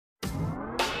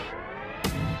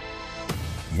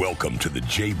Welcome to the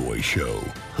J-Boy Show,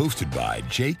 hosted by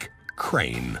Jake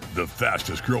Crane, the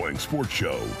fastest growing sports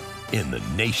show in the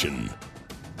nation.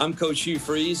 I'm Coach Hugh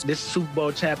Freeze. This is Super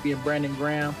Bowl champion Brandon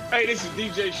Graham. Hey, this is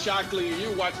DJ Shockley, and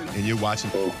you're watching.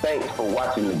 And thanks for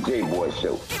watching the J-Boy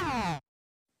Show.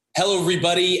 Hello,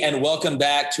 everybody, and welcome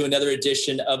back to another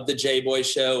edition of the J-Boy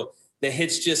Show. The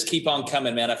hits just keep on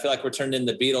coming, man. I feel like we're turning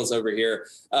into the Beatles over here.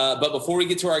 But before we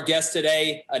get to our guest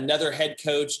today, another head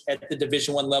coach at the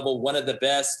Division I level, one of the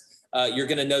best. You're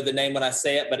going to know the name when I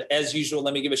say it. But as usual,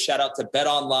 let me give a shout out to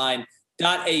betonline.ag.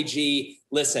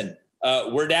 Listen,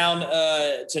 we're down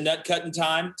to nut cutting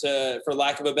time, for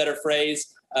lack of a better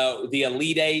phrase. The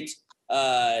Elite Eight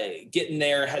getting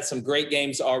there, had some great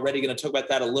games already. Going to talk about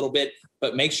that a little bit.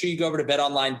 But make sure you go over to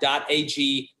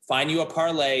betonline.ag. Find you a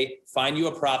parlay, find you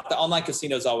a prop. The online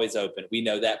casino is always open. We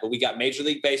know that, but we got Major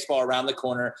League Baseball around the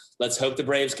corner. Let's hope the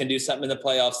Braves can do something in the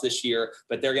playoffs this year,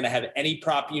 but they're going to have any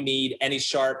prop you need, any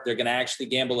sharp. They're going to actually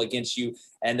gamble against you,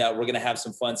 and we're going to have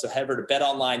some fun. So head over to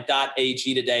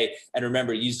betonline.ag today. And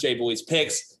remember, use J-Boy's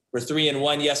picks. We're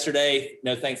 3-1 yesterday.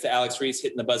 No thanks to Alex Reese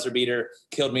hitting the buzzer beater.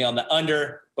 Killed me on the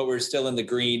under, but we're still in the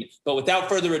green. But without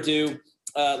further ado,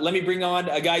 let me bring on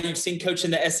a guy you've seen coach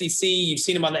in the SEC. You've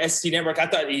seen him on the SEC Network. I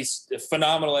thought he's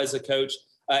phenomenal as a coach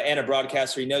and a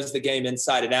broadcaster. He knows the game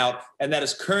inside and out. And that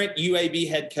is current UAB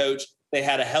head coach. They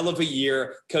had a hell of a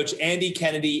year. Coach Andy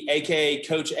Kennedy, a.k.a.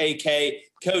 Coach AK.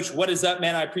 Coach, what is up,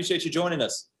 man? I appreciate you joining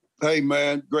us. Hey,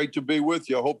 man, great to be with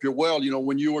you. I hope you're well. You know,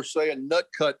 when you were saying nut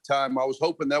cut time, I was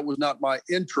hoping that was not my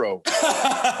intro.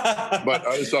 But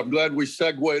so I'm glad we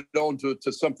segued on to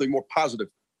something more positive.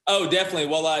 Oh, definitely.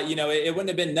 Well, it wouldn't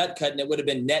have been nut cutting. It would have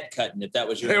been net cutting if that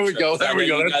was your There we go. That's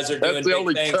the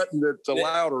only things. cutting that's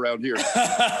allowed around here.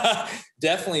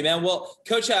 Definitely, man. Well,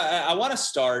 Coach, I want to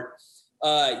start.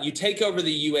 You take over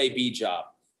the UAB job.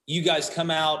 You guys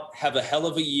come out, have a hell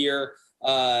of a year.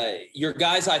 Your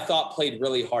guys, I thought, played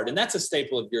really hard, and that's a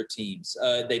staple of your teams.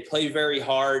 They play very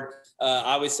hard.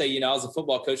 I always say, I was a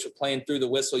football coach for playing through the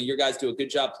whistle. Your guys do a good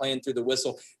job playing through the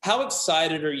whistle. How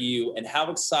excited are you, and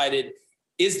how excited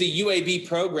is the UAB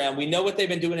program? We know what they've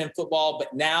been doing in football,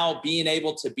 but now being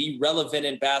able to be relevant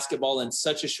in basketball in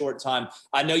such a short time,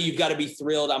 I know you've got to be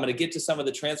thrilled. I'm going to get to some of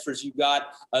the transfers you've got,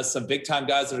 some big-time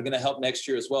guys that are going to help next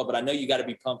year as well, but I know you got to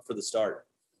be pumped for the start.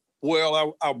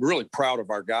 Well, I'm really proud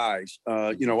of our guys.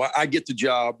 I get the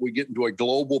job. We get into a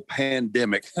global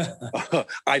pandemic.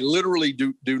 I literally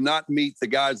do not meet the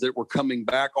guys that were coming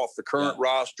back off the current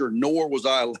roster, nor was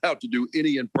I allowed to do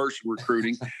any in-person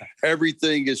recruiting.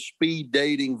 Everything is speed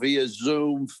dating via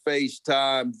Zoom,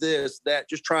 FaceTime, this, that,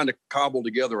 just trying to cobble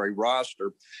together a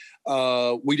roster.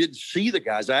 We didn't see the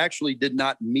guys. I actually did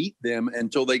not meet them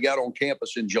until they got on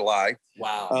campus in July.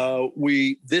 Wow.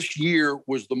 This year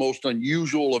was the most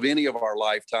unusual of any of our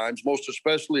lifetimes, most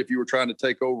especially if you were trying to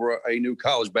take over a new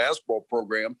college basketball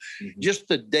program. Mm-hmm. Just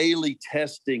the daily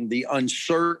testing, the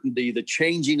uncertainty, the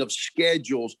changing of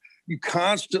schedules. You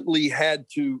constantly had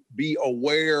to be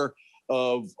aware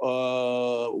of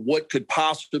what could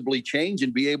possibly change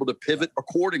and be able to pivot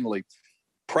accordingly.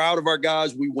 Proud of our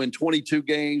guys. We win 22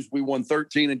 games. We won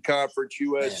 13 in Conference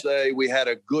USA. Man. We had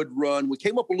a good run. We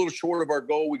came up a little short of our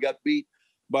goal. We got beat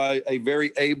by a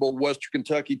very able Western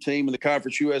Kentucky team in the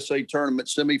Conference USA tournament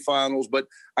semifinals. But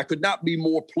I could not be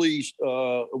more pleased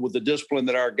with the discipline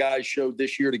that our guys showed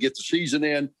this year to get the season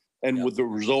in and with the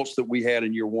results that we had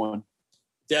in year one.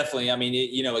 Definitely. I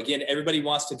mean, again, everybody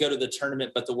wants to go to the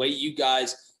tournament, but the way you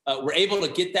guys we're able to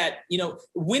get that,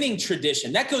 winning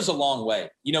tradition, that goes a long way.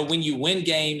 When you win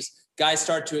games, guys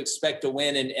start to expect to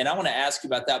win. And I want to ask you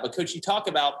about that. But, Coach, you talk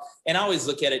about, and I always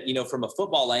look at it, from a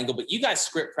football angle, but you guys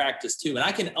script practice too. And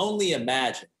I can only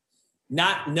imagine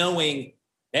not knowing,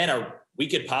 man, we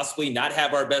could possibly not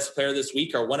have our best player this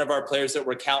week or one of our players that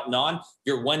we're counting on.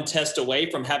 You're one test away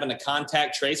from having a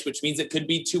contact trace, which means it could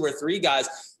be 2 or 3 guys.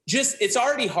 It's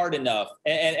already hard enough.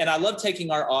 And I love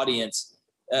taking our audience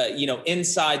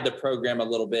inside the program a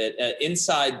little bit,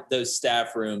 inside those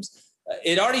staff rooms.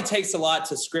 It already takes a lot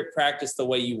to script practice the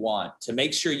way you want, to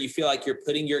make sure you feel like you're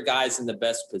putting your guys in the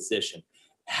best position.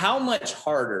 How much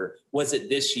harder was it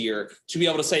this year to be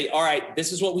able to say, all right,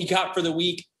 this is what we got for the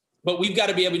week, but we've got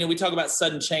to be able, we talk about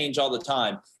sudden change all the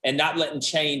time and not letting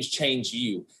change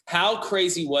you. How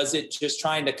crazy was it just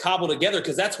trying to cobble together?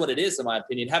 Because that's what it is, in my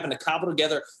opinion, having to cobble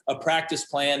together a practice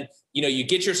plan. You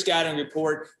get your scouting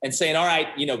report and saying, all right,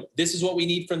 this is what we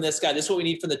need from this guy. This is what we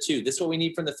need from the 2. This is what we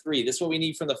need from the 3. This is what we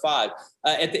need from the 5.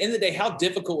 At the end of the day, how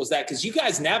difficult was that? Because you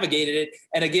guys navigated it.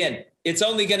 And again, it's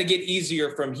only going to get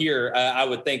easier from here, I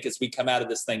would think, as we come out of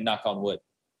this thing, knock on wood.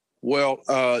 Well,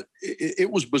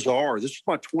 it was bizarre. This is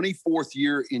my 24th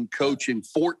year in coaching,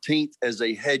 14th as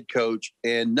a head coach,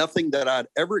 and nothing that I'd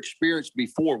ever experienced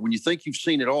before. When you think you've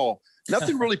seen it all,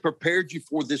 nothing really prepared you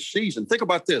for this season. Think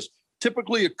about this.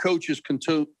 Typically, a coach is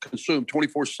consumed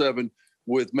 24/7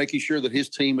 with making sure that his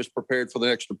team is prepared for the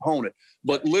next opponent.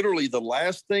 But literally, the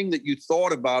last thing that you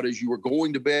thought about as you were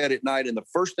going to bed at night, and the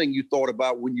first thing you thought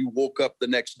about when you woke up the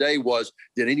next day was,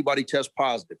 did anybody test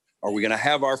positive? Are we going to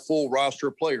have our full roster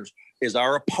of players? Is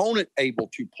our opponent able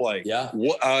to play? Yeah.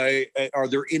 Are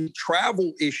there any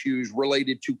travel issues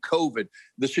related to COVID?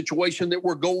 The situation that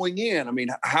we're going in. I mean,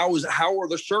 how are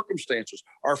the circumstances?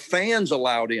 Are fans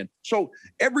allowed in? So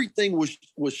everything was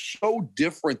so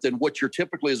different than what you're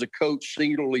typically as a coach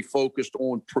singularly focused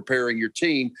on preparing your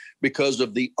team because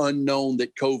of the unknown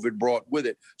that COVID brought with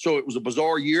it. So it was a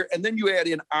bizarre year. And then you add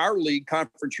in our league,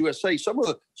 Conference USA. Some of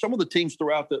the teams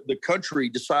throughout the country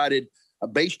decided,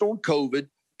 based on COVID,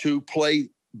 to play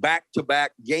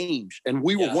back-to-back games, and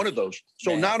we were one of those.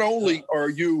 So not only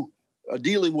are you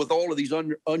dealing with all of these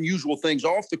unusual things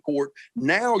off the court,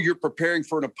 now you're preparing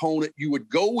for an opponent. You would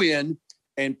go in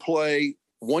and play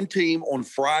one team on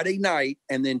Friday night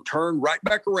and then turn right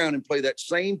back around and play that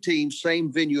same team,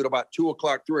 same venue at about 2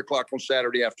 o'clock, 3 o'clock on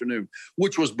Saturday afternoon,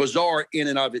 which was bizarre in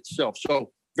and of itself.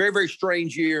 So very, very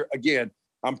strange year. Again,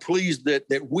 I'm pleased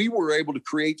that we were able to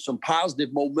create some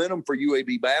positive momentum for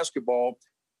UAB basketball.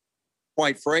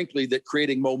 Quite frankly, that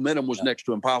creating momentum was next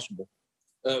to impossible.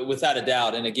 Without a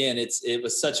doubt. And again, it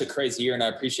was such a crazy year, and I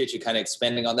appreciate you kind of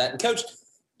expanding on that. And Coach,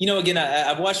 again,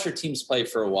 I've watched your teams play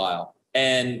for a while,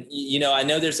 and, I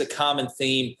know there's a common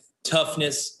theme,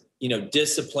 toughness,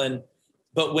 discipline.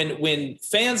 But when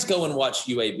fans go and watch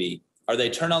UAB, or they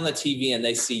turn on the TV and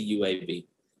they see UAB,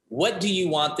 what do you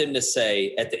want them to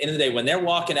say at the end of the day when they're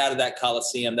walking out of that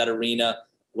Coliseum, that arena,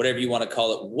 whatever you want to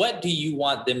call it? What do you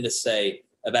want them to say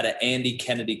about an Andy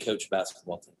Kennedy coach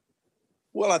basketball team?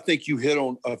 Well, I think you hit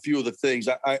on a few of the things.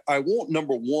 I want,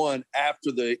 number one,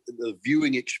 after the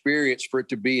viewing experience, for it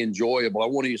to be enjoyable. I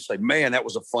want you to say, man, that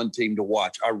was a fun team to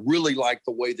watch. I really liked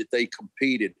the way that they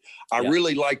competed. I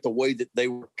really liked the way that they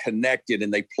were connected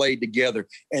and they played together.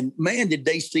 And, man, did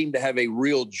they seem to have a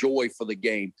real joy for the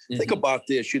game. Mm-hmm. Think about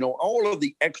this, all of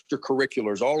the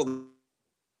extracurriculars, all of the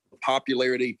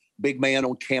popularity, big man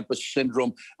on campus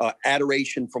syndrome,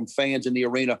 adoration from fans in the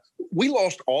arena. We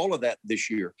lost all of that this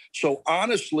year. So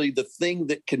honestly, the thing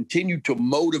that continued to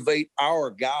motivate our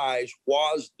guys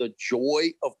was the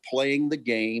joy of playing the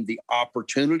game, the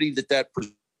opportunity that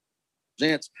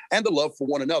presents, and the love for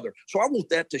one another. So I want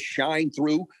that to shine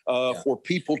through for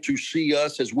people to see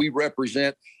us as we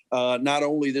represent not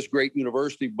only this great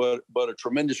university, but a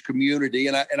tremendous community.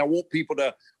 And I want people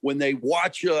to, when they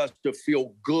watch us, to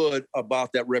feel good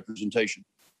about that representation.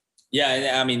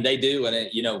 Yeah, I mean, they do.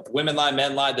 And, women lie,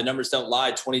 men lie. The numbers don't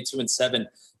lie, 22-7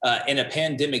 in a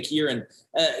pandemic year.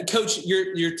 And, Coach,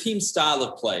 your team's style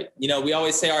of play, we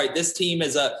always say, all right, this team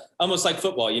is almost like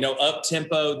football, up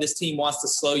tempo. This team wants to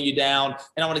slow you down.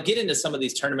 And I want to get into some of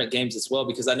these tournament games as well,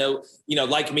 because I know,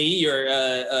 like me, you're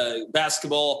a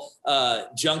basketball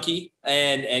junkie,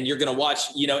 and you're going to watch,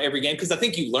 every game, because I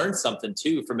think you learn something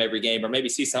too from every game, or maybe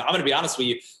see some. I'm going to be honest with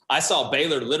you. I saw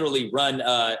Baylor literally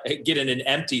get in an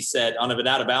empty set on an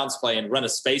out of bounds play and run a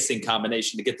spacing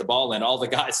combination to get the ball in. All the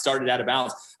guys started out of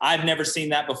bounds. I've never seen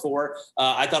that before.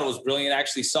 I thought it was brilliant. I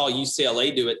actually saw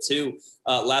UCLA do it too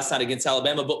last night against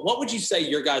Alabama. But what would you say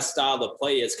your guys' style of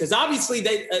play is? Because obviously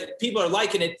people are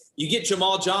liking it. You get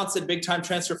Jamal Johnson, big-time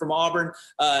transfer from Auburn,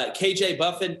 KJ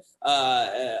Buffin,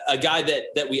 a guy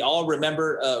that we all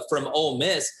remember from Ole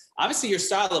Miss. Obviously, your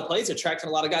style of play is attracting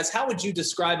a lot of guys. How would you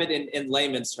describe it in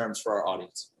layman's terms for our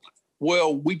audience?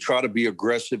 Well, we try to be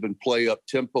aggressive and play up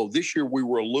tempo. This year, we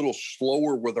were a little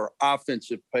slower with our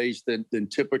offensive pace than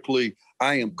typically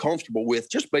I am comfortable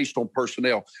with, just based on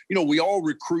personnel. We all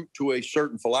recruit to a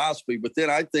certain philosophy, but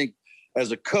then I think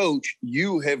as a coach,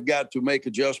 you have got to make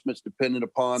adjustments depending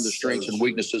upon the strengths and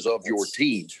weaknesses of your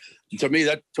team. To me,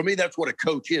 that's what a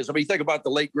coach is. I mean, think about the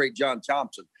late, great John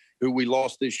Thompson, who we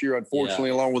lost this year,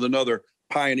 unfortunately, along with another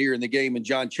pioneer in the game and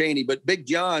John Chaney. But Big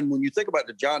John, when you think about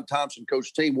the John Thompson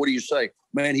coach team, what do you say?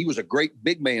 Man, he was a great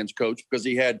big man's coach, because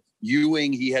he had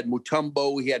Ewing, he had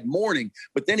Mutombo, he had Mourning,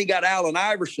 but then he got Allen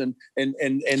Iverson, and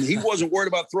he wasn't worried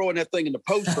about throwing that thing in the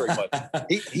post very much.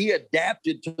 He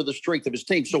adapted to the strength of his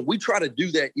team. So we try to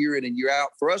do that year in and year out.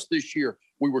 For us this year,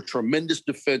 we were tremendous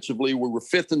defensively. We were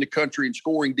 5th in the country in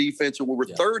scoring defense, and we were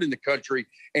 3rd in the country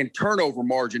in turnover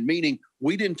margin, meaning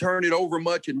we didn't turn it over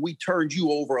much, and we turned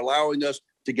you over, allowing us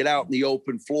to get out in the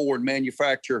open floor and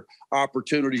manufacture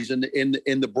opportunities in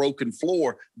the broken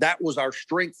floor. That was our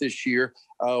strength this year.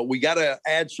 We got to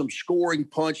add some scoring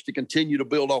punch to continue to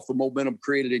build off the momentum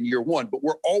created in year one. But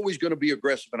we're always going to be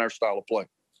aggressive in our style of play.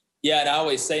 Yeah, and I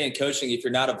always say in coaching, if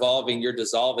you're not evolving, you're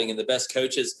dissolving. And the best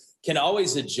coaches can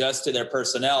always adjust to their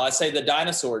personnel. I say the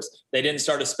dinosaurs, they didn't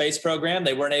start a space program.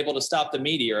 They weren't able to stop the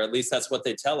meteor. At least that's what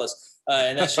they tell us.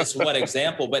 And that's just one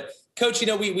example. But, Coach,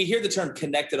 we hear the term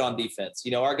connected on defense.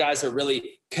 Our guys are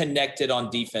really connected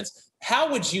on defense.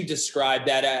 How would you describe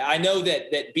that? I know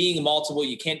that being multiple,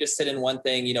 you can't just sit in one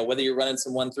thing, whether you're running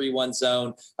some 1-3-1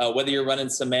 zone, whether you're running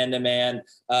some man-to-man,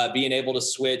 being able to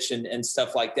switch and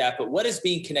stuff like that. But what does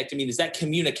being connected mean? Is that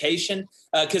communication?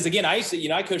 Because, again, I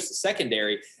coached the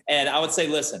secondary, and I would say,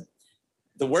 listen,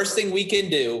 the worst thing we can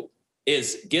do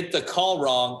is get the call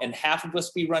wrong and half of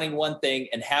us be running one thing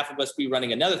and half of us be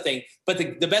running another thing. But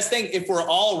the best thing, if we're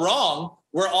all wrong,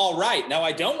 we're all right. Now,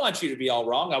 I don't want you to be all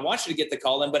wrong. I want you to get the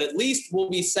call in, but at least we'll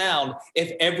be sound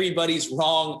if everybody's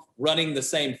wrong running the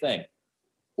same thing.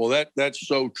 Well, that's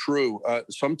so true.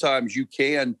 Sometimes you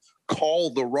can call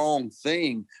the wrong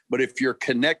thing, but if you're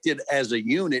connected as a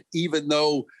unit, even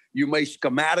though you may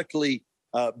schematically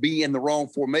be in the wrong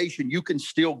formation, you can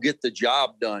still get the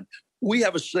job done. We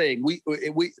have a saying,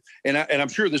 and I'm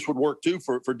sure this would work too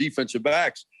for defensive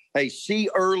backs. Hey, see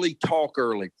early, talk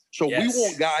early. So yes. We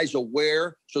want guys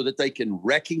aware so that they can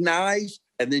recognize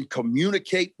and then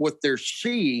communicate what they're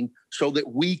seeing so that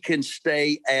we can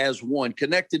stay as one.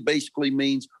 Connected basically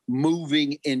means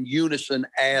moving in unison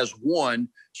as one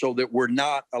so that we're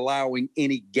not allowing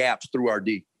any gaps through our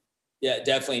D. Yeah,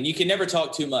 definitely. And you can never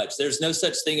talk too much. There's no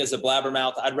such thing as a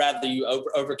blabbermouth. I'd rather you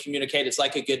over communicate. It's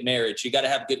like a good marriage. You got to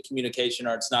have good communication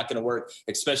or it's not going to work,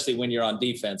 especially when you're on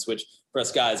defense, which for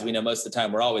us guys, we know most of the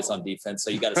time we're always on defense.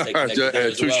 So you got to stay connected there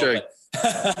as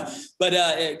well.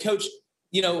 But Coach,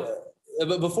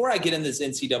 before I get in this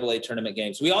NCAA tournament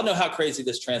games, we all know how crazy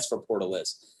this transfer portal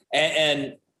is.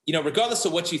 And regardless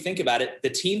of what you think about it, the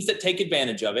teams that take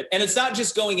advantage of it, and it's not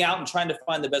just going out and trying to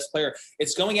find the best player,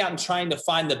 it's going out and trying to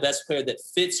find the best player that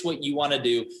fits what you want to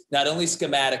do, not only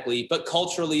schematically, but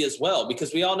culturally as well,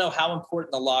 because we all know how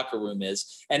important the locker room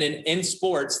is. And in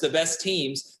sports, the best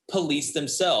teams police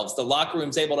themselves. The locker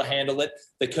room's able to handle it.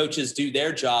 The coaches do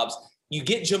their jobs. You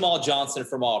get Jamal Johnson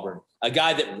from Auburn, a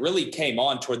guy that really came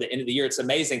on toward the end of the year. It's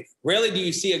amazing. Rarely do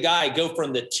you see a guy go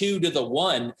from the 2 to the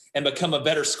 1 and become a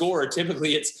better scorer.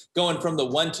 Typically, it's going from the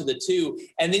 1 to the 2.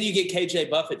 And then you get KJ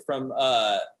Buffett from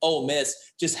Ole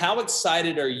Miss. Just how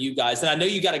excited are you guys? And I know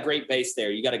you got a great base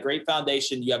there. You got a great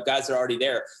foundation. You have guys that are already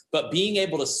there. But being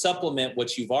able to supplement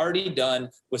what you've already done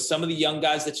with some of the young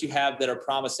guys that you have that are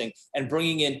promising and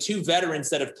bringing in 2 veterans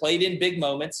that have played in big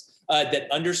moments, that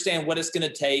understand what it's going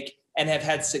to take, and have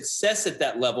had success at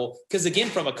that level. Because again,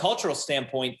 from a cultural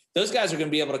standpoint, those guys are going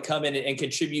to be able to come in and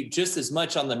contribute just as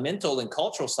much on the mental and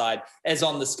cultural side as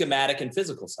on the schematic and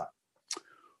physical side.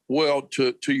 Well,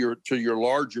 to your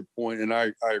larger point, and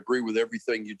I agree with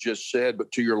everything you just said, but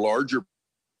to your larger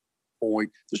point,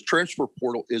 this transfer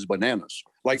portal is bananas.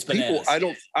 Like people, I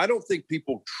don't think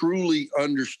people truly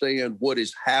understand what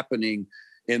is happening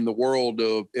in the world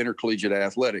of intercollegiate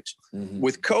athletics. Mm-hmm.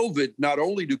 With COVID, not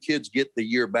only do kids get the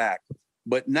year back,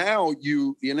 but now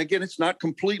and again, it's not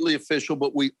completely official,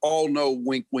 but we all know,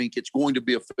 wink, wink, it's going to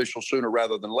be official sooner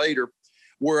rather than later,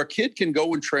 where a kid can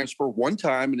go and transfer one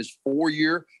time in his 4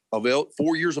 years of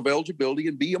eligibility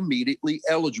and be immediately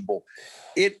eligible.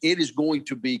 It is going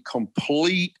to be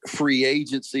complete free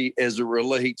agency as it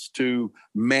relates to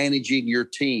managing your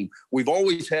team. We've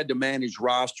always had to manage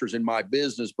rosters in my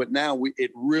business, but now it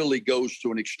really goes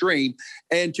to an extreme.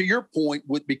 And to your point,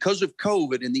 because of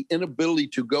COVID and the inability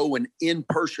to go and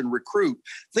in-person recruit,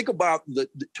 think about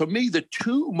to me, the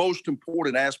 2 most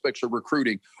important aspects of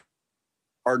recruiting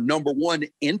are, number one,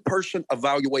 in-person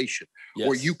evaluation, yes,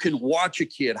 where you can watch a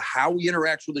kid, how he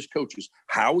interacts with his coaches,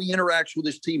 how he interacts with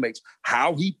his teammates,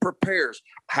 how he prepares,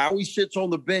 how he sits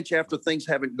on the bench after things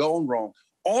haven't gone wrong.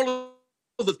 All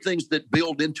of the things that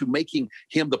build into making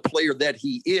him the player that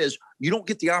he is, you don't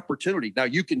get the opportunity. Now,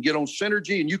 you can get on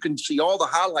Synergy and you can see all the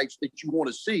highlights that you want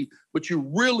to see, but you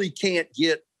really can't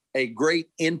get a great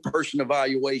in-person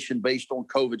evaluation based on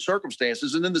COVID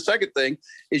circumstances. And then the second thing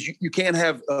is you can't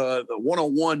have the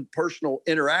one-on-one personal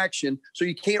interaction. So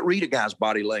you can't read a guy's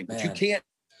body language. Man.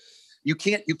 You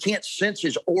can't sense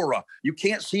his aura. You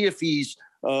can't see if he's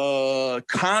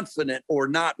confident or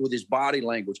not with his body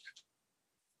language.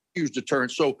 Huge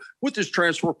deterrent. So with this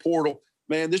transfer portal,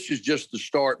 man, this is just the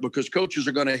start, because coaches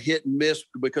are going to hit and miss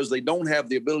because they don't have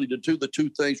the ability to do the 2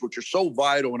 things which are so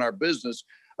vital in our business.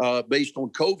 based on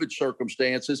COVID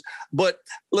circumstances. But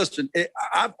listen,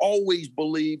 I've always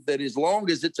believed that as long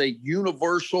as it's a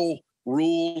universal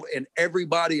rule and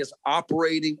everybody is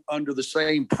operating under the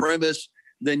same premise,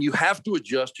 then you have to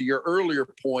adjust. To your earlier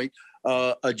point,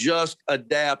 adjust,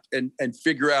 adapt, and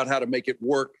figure out how to make it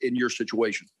work in your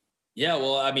situation. Yeah,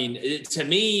 well, I mean, to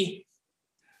me,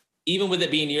 even with it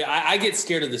being, I get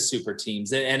scared of the super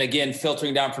teams. And again,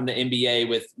 filtering down from the NBA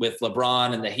with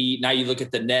LeBron and the Heat. Now you look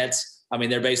at the Nets. I mean,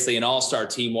 they're basically an all-star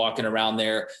team walking around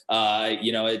there.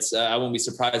 It's I wouldn't be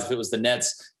surprised if it was the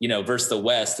Nets, versus the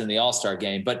West in the all-star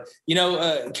game. But,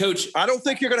 Coach, I don't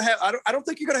think you're going to have. I don't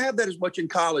think you're going to have that as much in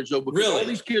college, though, because really?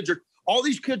 all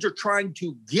these kids are trying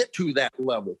to get to that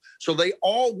level. So they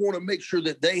all want to make sure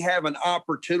that they have an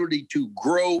opportunity to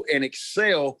grow and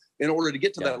excel in order to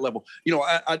get to that level.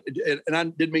 I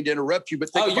didn't mean to interrupt you, but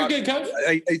you're good, Coach.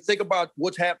 I think about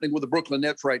what's happening with the Brooklyn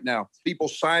Nets right now. People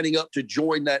signing up to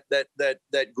join that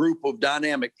group of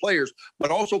dynamic players,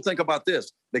 but also think about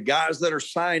this: the guys that are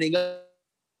signing up,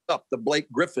 the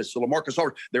Blake Griffiths, the LaMarcus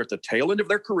Aldridge, they're at the tail end of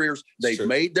their careers. They've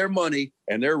made their money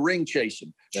and they're ring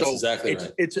chasing. That's exactly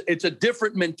right. It's a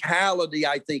different mentality,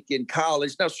 I think, in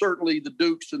college. Now, certainly the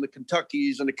Dukes and the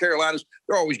Kentuckys and the Carolinas,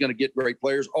 they're always going to get great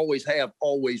players, always have,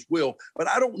 always will. But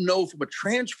I don't know from a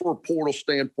transfer portal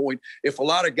standpoint if a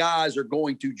lot of guys are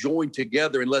going to join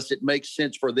together unless it makes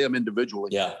sense for them individually.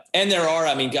 Yeah. And there are,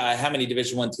 how many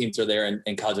Division I teams are there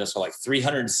in college basketball? Like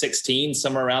 316,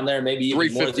 somewhere around there, maybe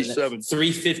even more than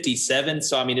 357.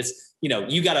 So, it's,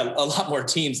 you got a lot more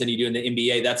teams than you do in the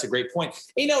NBA. That's a great point.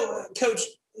 Coach,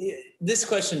 this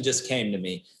question just came to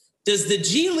me. Does the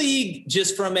G League,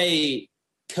 just from a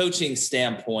coaching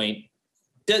standpoint,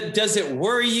 does it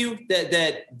worry you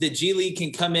that the G League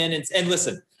can come in and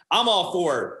listen, I'm all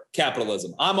for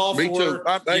capitalism. I'm all Me for too.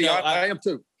 I am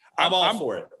too. I'm all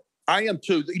for it. I am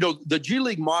too. The G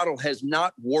League model has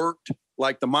not worked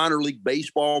like the minor league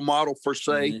baseball model, per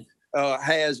se,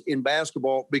 has in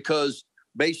basketball, because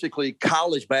basically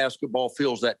college basketball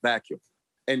fills that vacuum.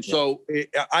 And so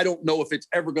I don't know if it's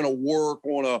ever going to work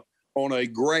on a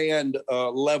grand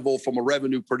level from a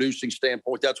revenue producing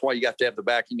standpoint. That's why you have to have the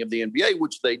backing of the NBA,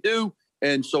 which they do.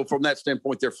 And so from that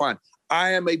standpoint, they're fine.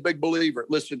 I am a big believer.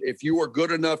 Listen, if you are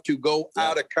good enough to go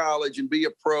out of college and be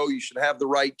a pro, you should have the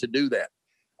right to do that.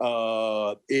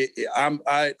 I'm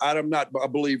not a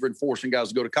believer in forcing guys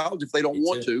to go to college if they don't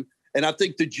want to. And I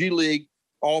think the G League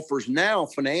offers now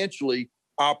financially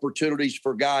opportunities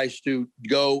for guys to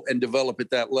go and develop at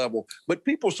that level. But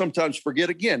people sometimes forget,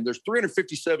 again, there's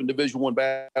 357 Division I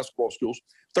basketball schools,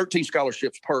 13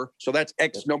 scholarships per. So that's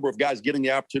X number of guys getting the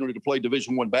opportunity to play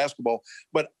Division I basketball.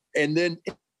 And then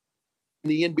in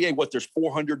the NBA, there's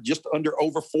 400, just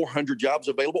over 400 jobs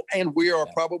available. And we are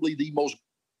probably the most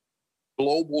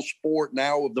global sport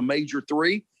now of the major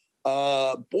three.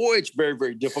 It's very,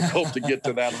 very difficult to get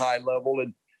to that high level.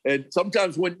 And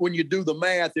sometimes when you do the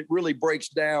math, it really breaks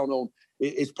down on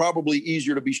it's probably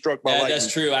easier to be struck by lightning.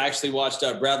 That's true. I actually watched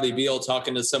Bradley Beal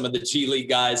talking to some of the G League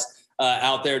guys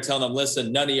out there, telling them,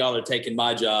 listen, none of y'all are taking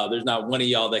my job. There's not one of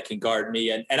y'all that can guard me.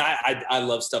 And I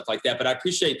love stuff like that. But I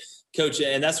appreciate, Coach,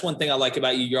 and that's one thing I like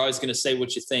about you. You're always going to say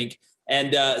what you think.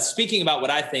 And speaking about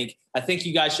what I think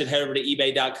you guys should head over to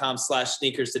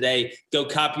ebay.com/sneakers today. Go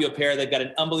copy a pair. They've got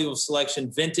an unbelievable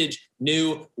selection, vintage,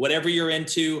 new, whatever you're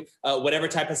into, whatever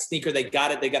type of sneaker, they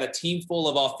got it. They got a team full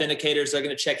of authenticators. They're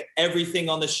going to check everything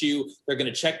on the shoe. They're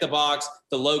going to check the box,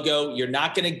 the logo. You're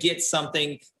not going to get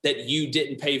something that you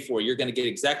didn't pay for. You're going to get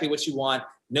exactly what you want.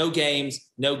 No games,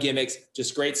 no gimmicks,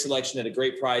 just great selection at a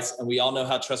great price. And we all know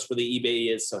how trustworthy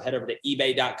eBay is. So head over to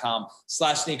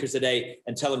ebay.com/sneakers today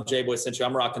and tell them J-Boy sent you.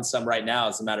 I'm rocking some right now,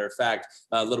 as a matter of fact,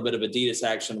 a little bit of Adidas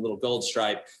action, a little gold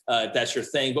stripe, if that's your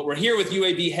thing. But we're here with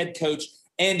UAB head coach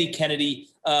Andy Kennedy.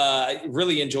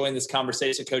 Really enjoying this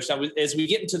conversation, Coach. Now, as we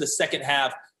get into the second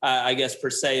half, I guess, per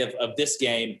se, of this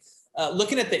game,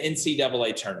 looking at the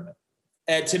NCAA tournament,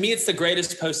 to me, it's the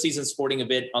greatest postseason sporting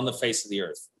event on the face of the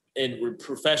earth. In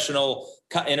professional,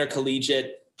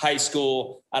 intercollegiate, high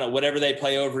school, whatever they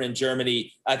play over in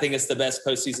Germany, I think it's the best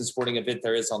postseason sporting event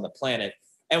there is on the planet.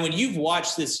 And when you've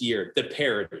watched this year, the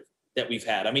parity that we've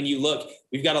had, you look,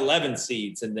 we've got 11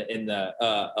 seeds in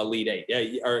the Elite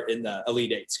Eight, or in the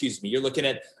Elite Eight, excuse me. You're looking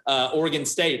at Oregon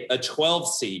State, a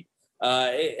 12 seed.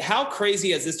 How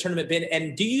crazy has this tournament been?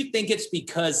 And do you think it's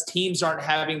because teams aren't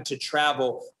having to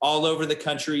travel all over the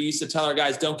country? We used to tell our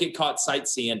guys, don't get caught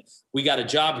sightseeing. We got a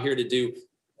job here to do.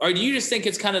 Or do you just think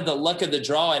it's kind of the luck of the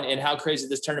draw and how crazy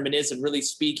this tournament is, and really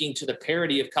speaking to the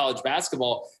parity of college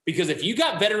basketball? Because if you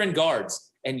got veteran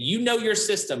guards and you know your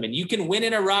system and you can win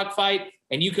in a rock fight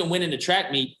and you can win in a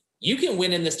track meet, you can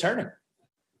win in this tournament.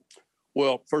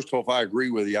 Well, first off, I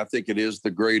agree with you. I think it is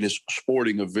the greatest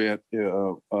sporting event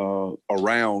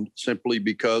around, simply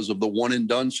because of the one and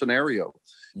done scenario.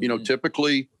 Mm-hmm. You know,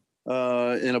 typically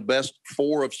in a best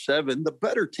 4 of 7, the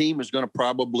better team is going to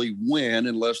probably win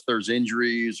unless there's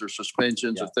injuries or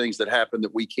suspensions or things that happen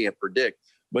that we can't predict.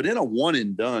 But in a one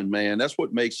and done, man, that's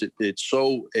what makes it's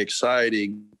so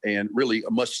exciting and really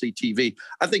a must-see TV.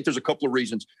 I think there's a couple of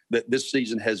reasons that this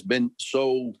season has been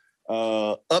so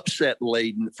upset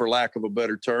laden, for lack of a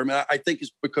better term. I think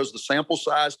it's because the sample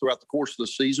size throughout the course of the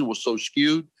season was so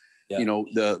skewed. Yeah. You know,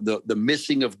 the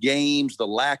missing of games, the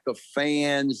lack of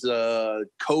fans,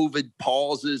 COVID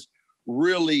pauses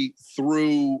really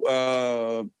threw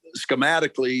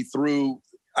schematically through.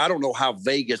 I don't know how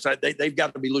Vegas, they've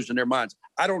got to be losing their minds.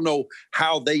 I don't know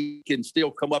how they can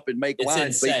still come up and make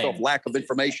lines based off lack of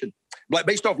information.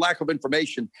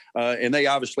 And they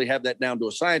obviously have that down to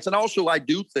a science. And also, I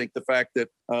do think the fact that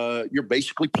you're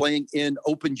basically playing in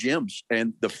open gyms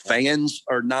and the fans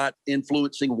are not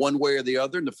influencing one way or the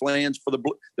other. And the fans for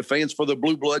the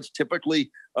Blue Bloods typically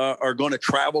are going to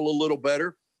travel a little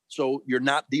better. So you're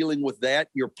not dealing with that.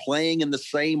 You're playing in the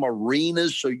same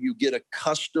arenas, so you get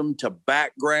accustomed to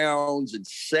backgrounds and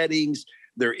settings.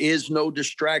 There is no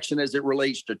distraction as it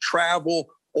relates to travel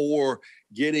or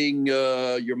getting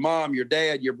your mom, your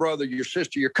dad, your brother, your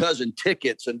sister, your cousin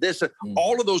tickets. And this,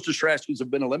 all of those distractions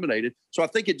have been eliminated. So I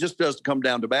think it just does come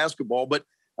down to basketball. But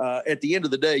at the end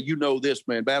of the day, you know this,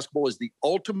 man, basketball is the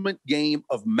ultimate game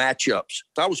of matchups.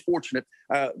 I was fortunate.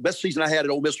 Best season I had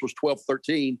at Ole Miss was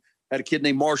 12-13. Had a kid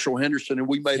named Marshall Henderson, and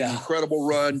we made an incredible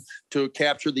run to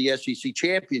capture the SEC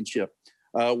championship.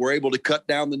 We're able to cut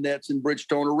down the nets in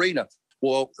Bridgestone Arena.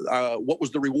 Well, what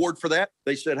was the reward for that?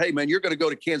 They said, hey, man, you're going to go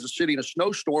to Kansas City in a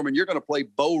snowstorm, and you're going to play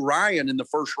Bo Ryan in the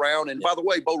first round. And by the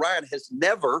way, Bo Ryan has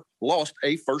never lost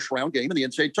a first-round game in the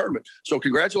NCAA tournament. So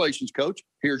congratulations, Coach.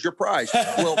 Here's your prize.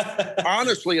 Well,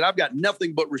 honestly, and I've got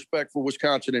nothing but respect for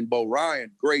Wisconsin and Bo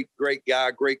Ryan. Great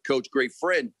guy, great coach, great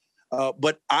friend.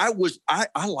 But I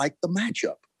liked the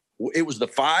matchup. It was the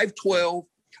 5-12.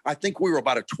 I think we were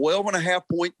about a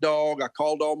 12.5-point dog. I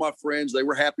called all my friends. They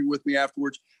were happy with me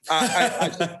afterwards.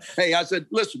 I said,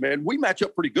 listen, man, we match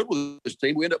up pretty good with this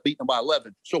team. We end up beating them by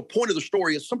 11. So point of the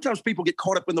story is sometimes people get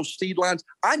caught up in those seed lines.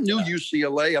 I knew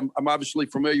UCLA. I'm obviously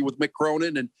familiar with Mick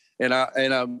Cronin and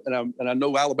I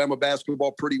know Alabama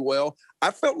basketball pretty well.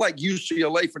 I felt like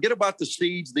UCLA, forget about the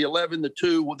seeds, the 11, the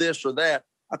 2, this or that.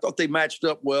 I thought they matched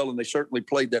up well, and they certainly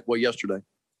played that way yesterday.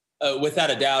 Without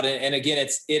a doubt. And again,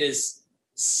 it is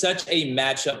such a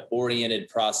matchup-oriented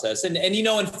process. And you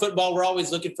know, in football, we're always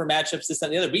looking for matchups, this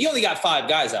and the other. But you only got 5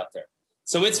 guys out there.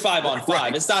 So it's 5 on 5.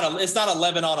 Right. It's not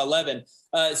 11 on 11.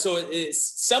 So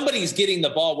somebody's getting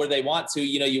the ball where they want to.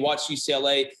 You know, you watch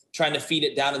UCLA trying to feed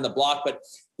it down in the block. But,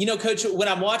 you know, Coach, when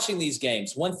I'm watching these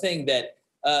games, one thing that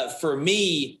for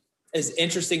me is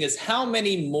interesting is how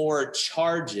many more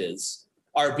charges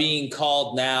are being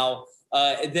called now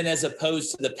than as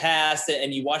opposed to the past.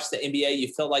 And you watch the NBA, you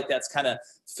feel like that's kind of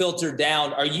filtered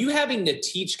down. Are you having to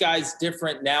teach guys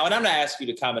different now? And I'm not asking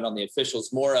you to comment on the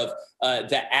officials, more of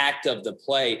the act of the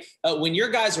play. When your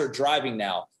guys are driving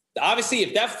now, obviously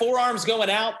if that forearm's going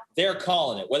out, they're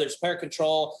calling it, whether it's player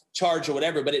control, charge, or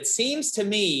whatever. But it seems to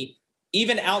me,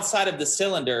 even outside of the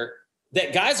cylinder,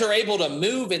 that guys are able to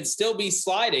move and still be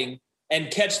sliding and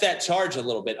catch that charge a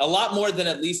little bit, a lot more than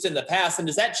at least in the past. And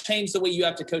does that change the way you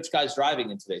have to coach guys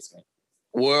driving in today's game?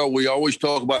 Well, we always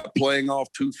talk about playing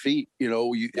off 2 feet, you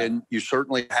know, and you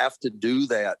certainly have to do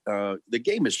that. The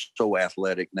game is so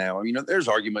athletic now. I mean, there's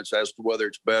arguments as to whether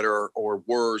it's better or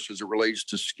worse as it relates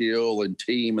to skill and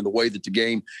team and the way that the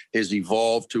game has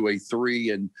evolved to a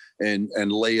 3 and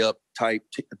layup type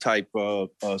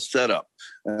setup.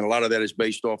 And a lot of that is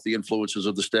based off the influences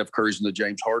of the Steph Currys and the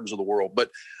James Hardens of the world.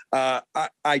 But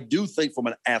I do think from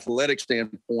an athletic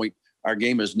standpoint, our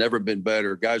game has never been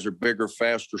better. Guys are bigger,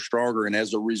 faster, stronger. And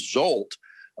as a result,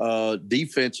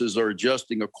 defenses are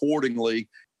adjusting accordingly.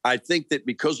 I think that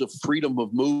because of freedom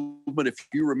of movement, if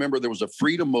you remember, there was a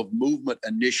freedom of movement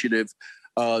initiative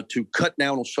to cut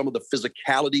down on some of the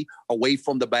physicality away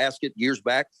from the basket years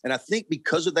back. And I think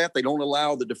because of that, they don't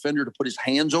allow the defender to put his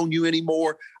hands on you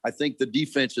anymore. I think the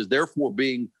defense is therefore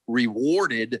being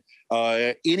rewarded.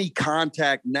 Any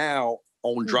contact now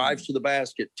on drives to the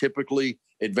basket, typically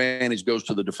advantage goes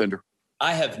to the defender.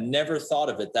 I have never thought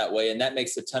of it that way, and that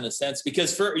makes a ton of sense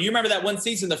because you remember that one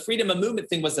season, the freedom of movement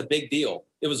thing was a big deal.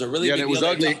 It was a really big deal. Yeah, it was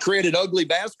ugly. It created ugly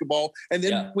basketball, and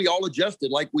then we all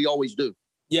adjusted like we always do.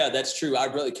 Yeah, that's true. I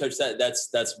really, Coach,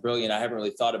 that's brilliant. I haven't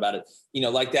really thought about it,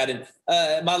 like that. And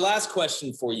my last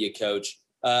question for you, Coach,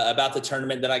 about the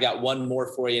tournament. Then I got one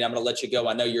more for you, and I'm going to let you go.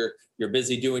 I know you're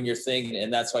busy doing your thing,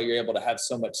 and that's why you're able to have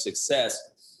so much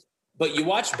success. But you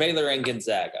watch Baylor and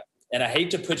Gonzaga, and I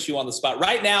hate to put you on the spot.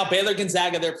 Right now, Baylor,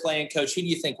 Gonzaga, they're playing. Coach, who do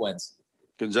you think wins?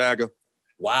 Gonzaga.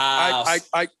 Wow.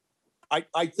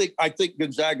 I think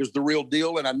Gonzaga's the real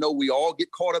deal, and I know we all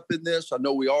get caught up in this. I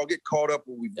know we all get caught up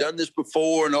when we've done this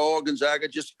before, and Gonzaga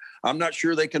I'm not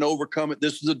sure they can overcome it.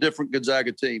 This is a different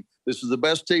Gonzaga team. This is the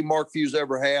best team Mark Few's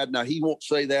ever had. Now, he won't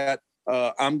say that.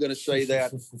 I'm going to say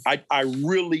that. I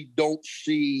really don't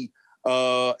see,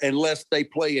 unless they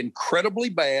play incredibly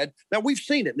bad. Now, we've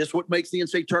seen it, and this is what makes the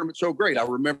NCAA tournament so great. I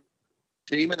remember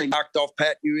team, and they knocked off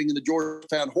Pat Ewing and the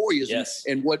Georgetown Hoyas,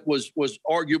 and what was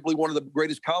arguably one of the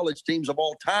greatest college teams of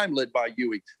all time, led by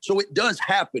Ewing. So it does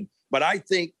happen, but I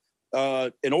think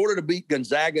in order to beat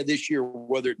Gonzaga this year,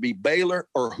 whether it be Baylor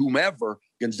or whomever,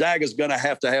 Gonzaga is going to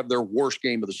have their worst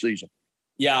game of the season.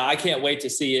 Yeah, I can't wait to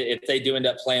see if they do end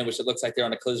up playing, which it looks like they're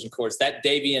on a collision course. That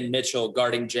Davian Mitchell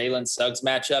guarding Jalen Suggs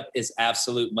matchup is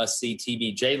absolute must-see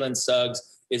TV. Jalen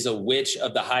Suggs is a witch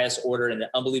of the highest order and an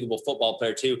unbelievable football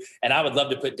player too. And I would love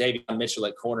to put Davion Mitchell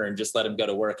at corner and just let him go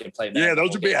to work and play. Yeah,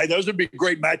 those would be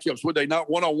great matchups, would they not?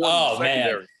 One-on-one. Oh,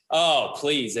 man. Oh,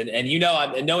 please. And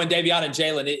knowing Davion and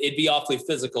Jalen, it'd be awfully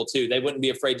physical too. They wouldn't be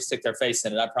afraid to stick their face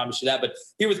in it. I promise you that. But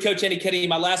here with Coach Andy Kennedy,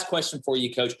 my last question for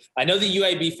you, Coach. I know the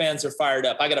UAB fans are fired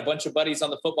up. I got a bunch of buddies on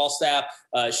the football staff.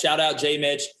 Shout out Jay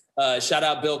Mitch. Shout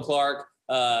out Bill Clark.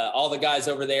 All the guys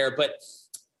over there. But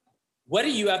what do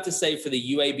you have to say for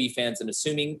the UAB fans? And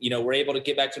assuming, we're able to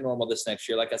get back to normal this next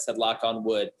year, like I said, lock on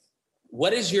wood.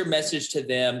 What is your message to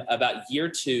them about year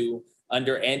 2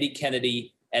 under Andy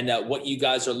Kennedy and what you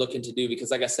guys are looking to do? Because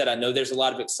like I said, I know there's a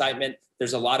lot of excitement.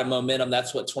 There's a lot of momentum.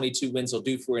 That's what 22 wins will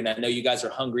do for you. And I know you guys are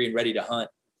hungry and ready to hunt.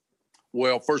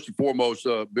 Well, first and foremost,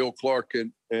 Bill Clark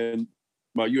and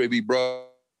my UAB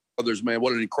brothers, man,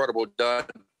 what an incredible done.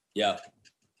 Yeah.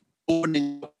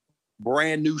 Opening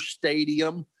brand new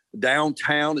stadium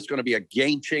downtown. It's going to be a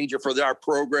game changer for our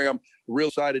program. Real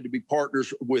excited to be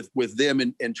partners with them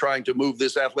and trying to move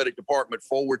this athletic department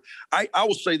forward. I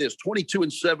will say this,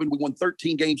 22-7, we won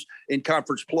 13 games in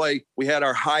conference play. We had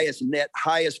our highest net,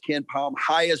 highest Ken Palm,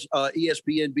 highest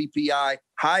ESPN BPI,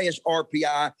 highest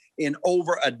RPI in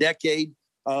over a decade.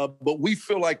 But we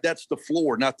feel like that's the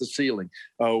floor, not the ceiling.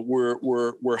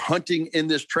 We're hunting in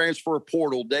this transfer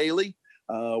portal daily.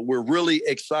 We're really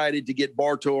excited to get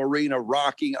Bartow Arena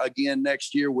rocking again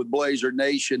next year with Blazer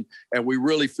Nation, and we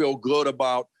really feel good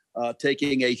about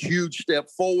taking a huge step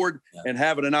forward and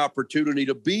having an opportunity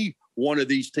to be one of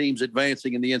these teams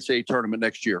advancing in the NCAA tournament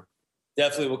next year.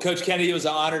 Definitely. Well, Coach Kennedy, it was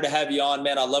an honor to have you on,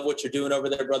 man. I love what you're doing over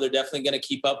there, brother. Definitely going to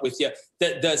keep up with you.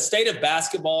 The state of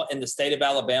basketball in the state of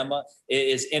Alabama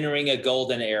is entering a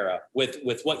golden era with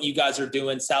what you guys are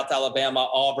doing. South Alabama,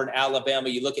 Auburn, Alabama.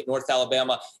 You look at North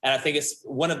Alabama, and I think it's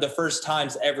one of the first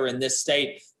times ever in this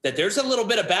state that there's a little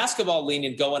bit of basketball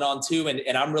leaning going on too.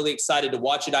 And I'm really excited to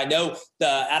watch it. I know the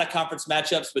out-of-conference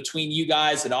matchups between you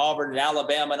guys and Auburn and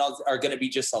Alabama and all are going to be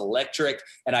just electric.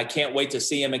 And I can't wait to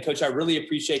see them. And Coach, I really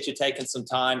appreciate you taking some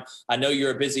time. I know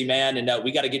you're a busy man, and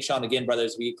we got to get you on again, brother,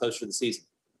 as we get closer to the season.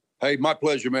 Hey, my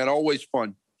pleasure, man. Always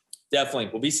fun. Definitely.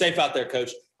 Well, be safe out there,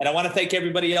 Coach. And I want to thank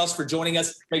everybody else for joining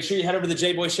us. Make sure you head over to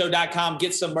thejboyshow.com,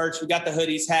 get some merch. We got the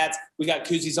hoodies, hats. We got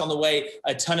koozies on the way,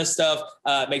 a ton of stuff.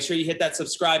 Make sure you hit that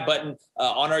subscribe button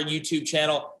on our YouTube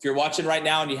channel. If you're watching right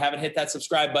now and you haven't hit that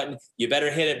subscribe button, you better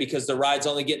hit it because the ride's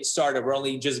only getting started. We're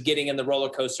only just getting in the roller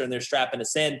coaster and they're strapping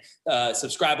us in.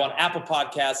 Subscribe on Apple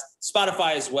Podcasts,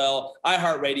 Spotify as well,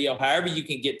 iHeartRadio, however you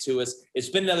can get to us. It's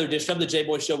been another edition of the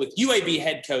J-Boy Show with UAB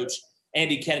head coach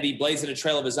Andy Kennedy, blazing a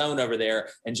trail of his own over there,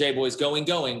 and J-Boy's gone.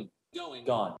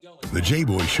 The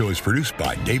J-Boy Show is produced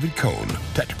by David Cohn,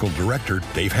 Technical Director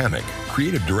Dave Hammock,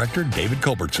 Creative Director David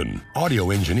Culbertson,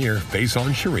 Audio Engineer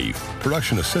Faison Sharif,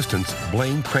 Production Assistants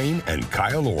Blaine Crane and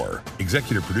Kyle Orr,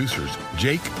 Executive Producers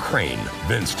Jake Crane,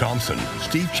 Vince Thompson,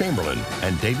 Steve Chamberlain,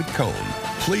 and David Cohn.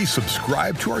 Please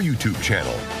subscribe to our YouTube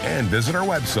channel and visit our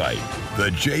website,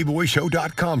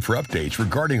 thejboyshow.com, for updates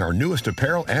regarding our newest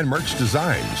apparel and merch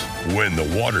designs. Win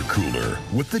the water cooler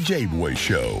with the J-Boy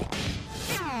Show.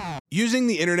 Using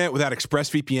the internet without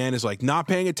ExpressVPN is like not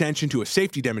paying attention to a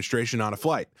safety demonstration on a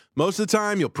flight. Most of the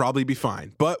time, you'll probably be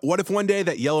fine. But what if one day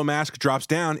that yellow mask drops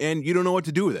down and you don't know what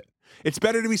to do with it? It's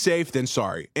better to be safe than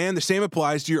sorry, and the same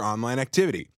applies to your online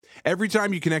activity. Every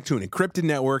time you connect to an encrypted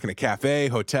network in a cafe,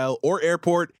 hotel, or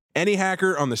airport, any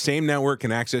hacker on the same network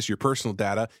can access your personal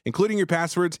data, including your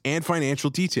passwords and financial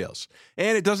details.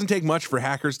 And it doesn't take much for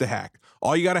hackers to hack.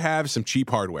 All you gotta have is some cheap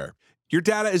hardware. Your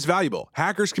data is valuable.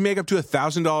 Hackers can make up to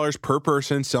 $1,000 per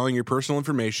person selling your personal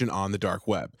information on the dark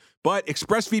web. But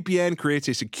ExpressVPN creates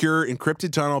a secure,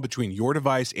 encrypted tunnel between your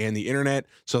device and the internet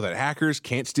so that hackers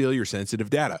can't steal your sensitive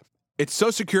data. It's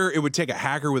so secure, it would take a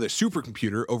hacker with a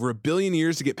supercomputer over 1 billion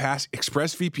years to get past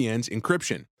ExpressVPN's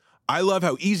encryption. I love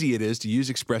how easy it is to use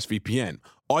ExpressVPN.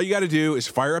 All you got to do is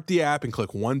fire up the app and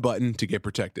click one button to get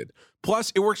protected.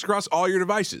 Plus, it works across all your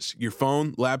devices, your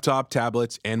phone, laptop,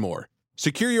 tablets, and more.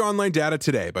 Secure your online data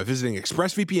today by visiting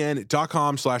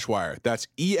expressvpn.com/wire. That's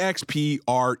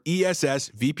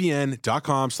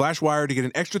expressvpn.com/wire to get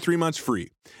an extra 3 months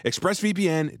free.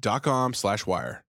 expressvpn.com/wire.